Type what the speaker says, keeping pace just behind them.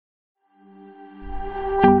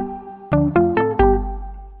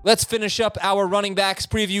Let's finish up our running backs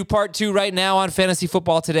preview part 2 right now on Fantasy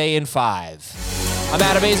Football Today in 5. I'm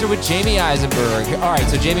Adam Azer with Jamie Eisenberg. All right,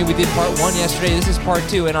 so Jamie, we did part 1 yesterday. This is part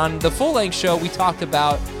 2. And on the full-length show, we talked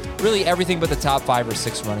about really everything but the top 5 or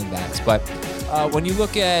 6 running backs. But when you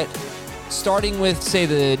look at starting with, say,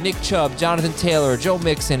 the Nick Chubb, Jonathan Taylor, Joe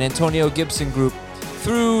Mixon, Antonio Gibson group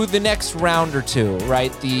through the next round or two,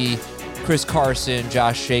 right? The Chris Carson,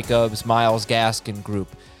 Josh Jacobs, Myles Gaskin group.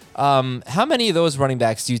 How many of those running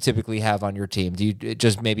backs do you typically have on your team? Do you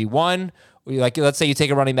just maybe one? Like, let's say you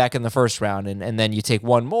take a running back in the first round and then you take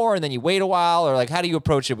one more and then you wait a while, or like, how do you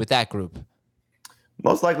approach it with that group?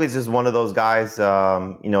 Most likely it's just one of those guys,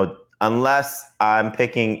 unless I'm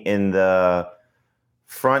picking in the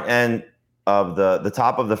front end of the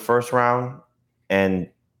top of the first round and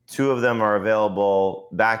two of them are available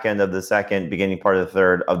back end of the second, beginning part of the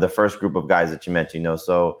third of the first group of guys that you mentioned,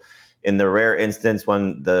 So in the rare instance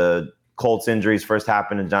when the Colts injuries first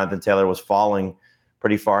happened and Jonathan Taylor was falling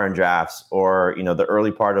pretty far in drafts, or the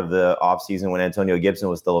early part of the offseason when Antonio Gibson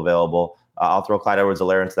was still available, I'll throw Clyde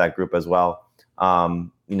Edwards-Helaire into that group as well.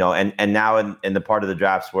 And now in the part of the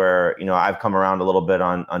drafts where I've come around a little bit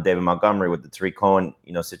on David Montgomery with the Tariq Cohen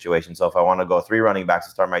situation. So if I want to go 3 running backs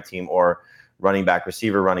to start my team, or running back,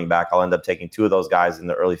 receiver, running back, I'll end up taking 2 of those guys in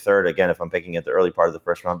the early third. Again, if I'm picking at the early part of the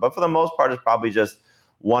first round, but for the most part, it's probably just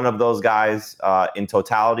one of those guys in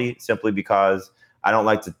totality, simply because I don't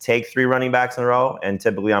like to take 3 running backs in a row, and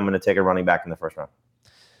typically I'm going to take a running back in the first round.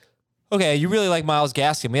 Okay, you really like Myles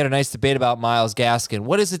Gaskin. We had a nice debate about Myles Gaskin.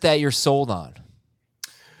 What is it that you're sold on?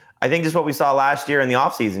 I think just what we saw last year in the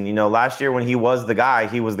offseason. Last year when he was the guy,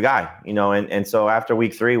 and so after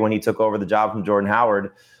week 3, when he took over the job from Jordan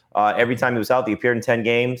Howard, every time he was healthy, he appeared in 10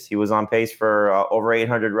 games. He was on pace for over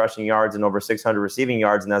 800 rushing yards and over 600 receiving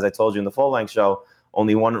yards. And as I told you in the full-length show,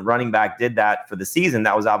 only one running back did that for the season.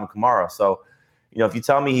 That was Alvin Kamara. So, if you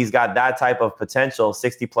tell me he's got that type of potential,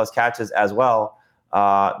 60-plus catches as well,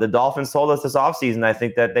 the Dolphins told us this offseason, I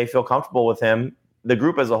think that they feel comfortable with him, the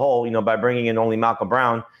group as a whole, by bringing in only Malcolm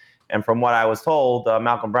Brown. And from what I was told,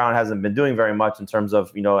 Malcolm Brown hasn't been doing very much in terms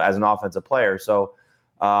of, as an offensive player. So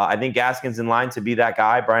I think Gaskin's in line to be that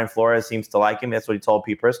guy. Brian Flores seems to like him. That's what he told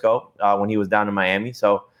Pete Prisco when he was down in Miami.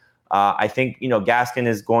 So I think, Gaskin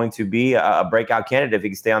is going to be a breakout candidate if he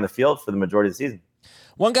can stay on the field for the majority of the season.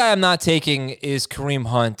 One guy I'm not taking is Kareem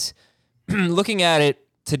Hunt. Looking at it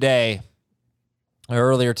today, or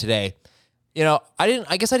earlier today,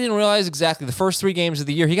 I guess I didn't realize exactly the first 3 games of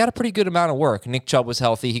the year, he got a pretty good amount of work. Nick Chubb was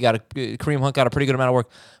healthy. Kareem Hunt got a pretty good amount of work.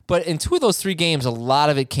 But in 2 of those 3 games, a lot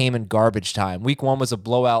of it came in garbage time. Week 1 was a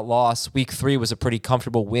blowout loss. Week 3 was a pretty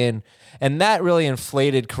comfortable win. And that really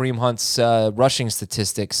inflated Kareem Hunt's rushing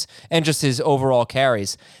statistics and just his overall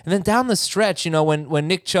carries. And then down the stretch, when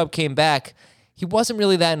Nick Chubb came back, he wasn't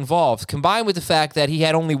really that involved, combined with the fact that he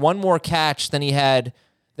had only one more catch than he had.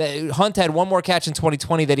 Hunt had one more catch in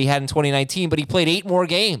 2020 that he had in 2019, but he played 8 more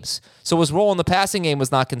games. So his role in the passing game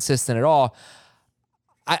was not consistent at all.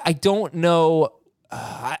 I don't know.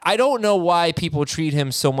 I don't know why people treat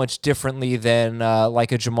him so much differently than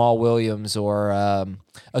like a Jamal Williams or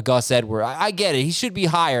a Gus Edwards. I get it. He should be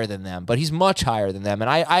higher than them, but he's much higher than them, and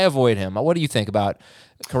I avoid him. What do you think about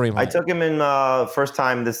Kareem Hunt? I took him in first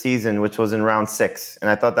time this season, which was in round 6, and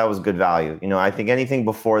I thought that was good value. I think anything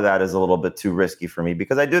before that is a little bit too risky for me,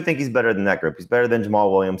 because I do think he's better than that group. He's better than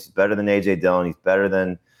Jamal Williams. He's better than A.J. Dillon. He's better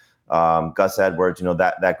than Gus Edwards,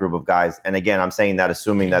 that group of guys. And again, I'm saying that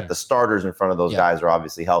assuming that the starters in front of those guys are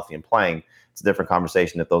obviously healthy and playing. It's a different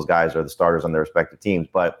conversation if those guys are the starters on their respective teams.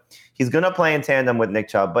 But he's going to play in tandem with Nick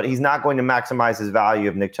Chubb, but he's not going to maximize his value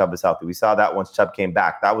if Nick Chubb is healthy. We saw that once Chubb came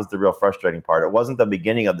back. That was the real frustrating part. It wasn't the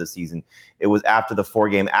beginning of the season. It was after the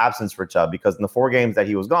 4-game absence for Chubb, because in the 4 games that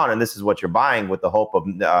he was gone, and this is what you're buying with the hope of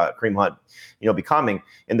Kareem Hunt, becoming,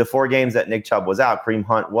 in the 4 games that Nick Chubb was out, Kareem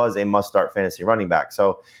Hunt was a must-start fantasy running back.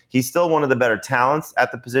 So he's still one of the better talents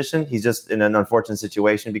at the position. He's just in an unfortunate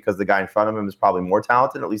situation because the guy in front of him is probably more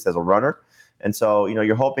talented, at least as a runner. And so,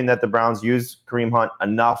 you're hoping that the Browns use Kareem Hunt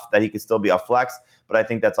enough that he could still be a flex, but I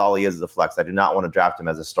think that's all he is a flex. I do not want to draft him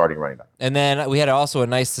as a starting running back. And then we had also a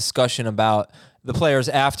nice discussion about the players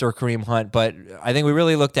after Kareem Hunt, but I think we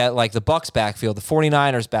really looked at like the Bucs backfield, the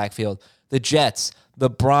 49ers backfield, the Jets,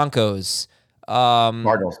 the Broncos,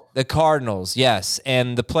 the Cardinals, yes,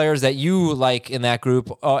 and the players that you like in that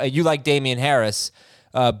group. You like Damian Harris.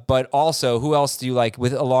 But also, who else do you like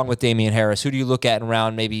along with Damian Harris? Who do you look at in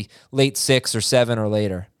round maybe late 6 or 7 or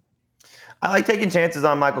later? I like taking chances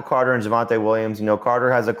on Michael Carter and Javonte Williams.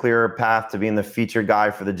 Carter has a clearer path to being the featured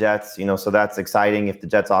guy for the Jets. So that's exciting if the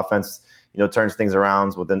Jets offense, turns things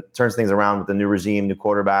around with the new regime, new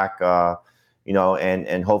quarterback.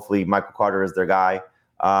 And hopefully Michael Carter is their guy.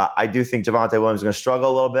 I do think Javonte Williams is going to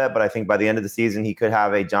struggle a little bit, but I think by the end of the season, he could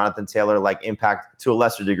have a Jonathan Taylor-like impact to a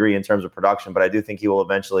lesser degree in terms of production, but I do think he will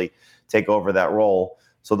eventually take over that role.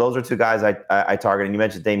 So those are two guys I target. And you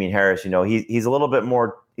mentioned Damien Harris. You know, he's a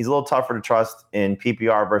little tougher to trust in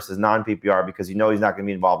PPR versus non-PPR because he's not going to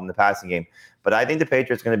be involved in the passing game. But I think the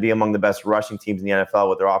Patriots are going to be among the best rushing teams in the NFL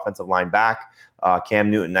with their offensive line back.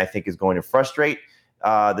 Cam Newton, I think, is going to frustrate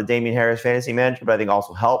the Damien Harris fantasy manager, but I think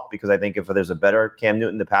also help because I think if there's a better Cam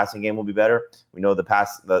Newton, the passing game will be better. We know the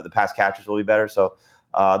pass catchers will be better. So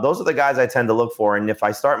those are the guys I tend to look for. And if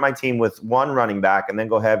I start my team with one running back and then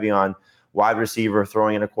go heavy on wide receiver,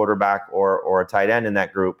 throwing in a quarterback or a tight end in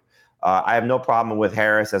that group, I have no problem with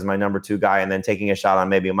Harris as my number 2 guy and then taking a shot on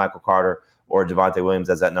maybe a Michael Carter or Javonte Williams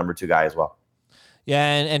as that number 2 guy as well. Yeah,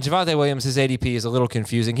 and Javonte Williams, his ADP is a little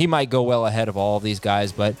confusing. He might go well ahead of all of these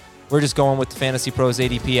guys, but we're just going with the Fantasy Pros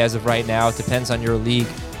ADP as of right now. It depends on your league.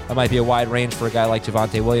 That might be a wide range for a guy like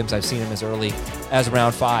Javonte Williams. I've seen him as early as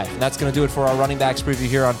round 5. And that's going to do it for our running backs preview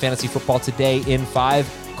here on Fantasy Football Today in 5.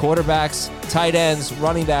 Quarterbacks, tight ends,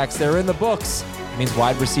 running backs, they're in the books. It means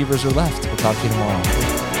wide receivers are left. We'll talk to you tomorrow.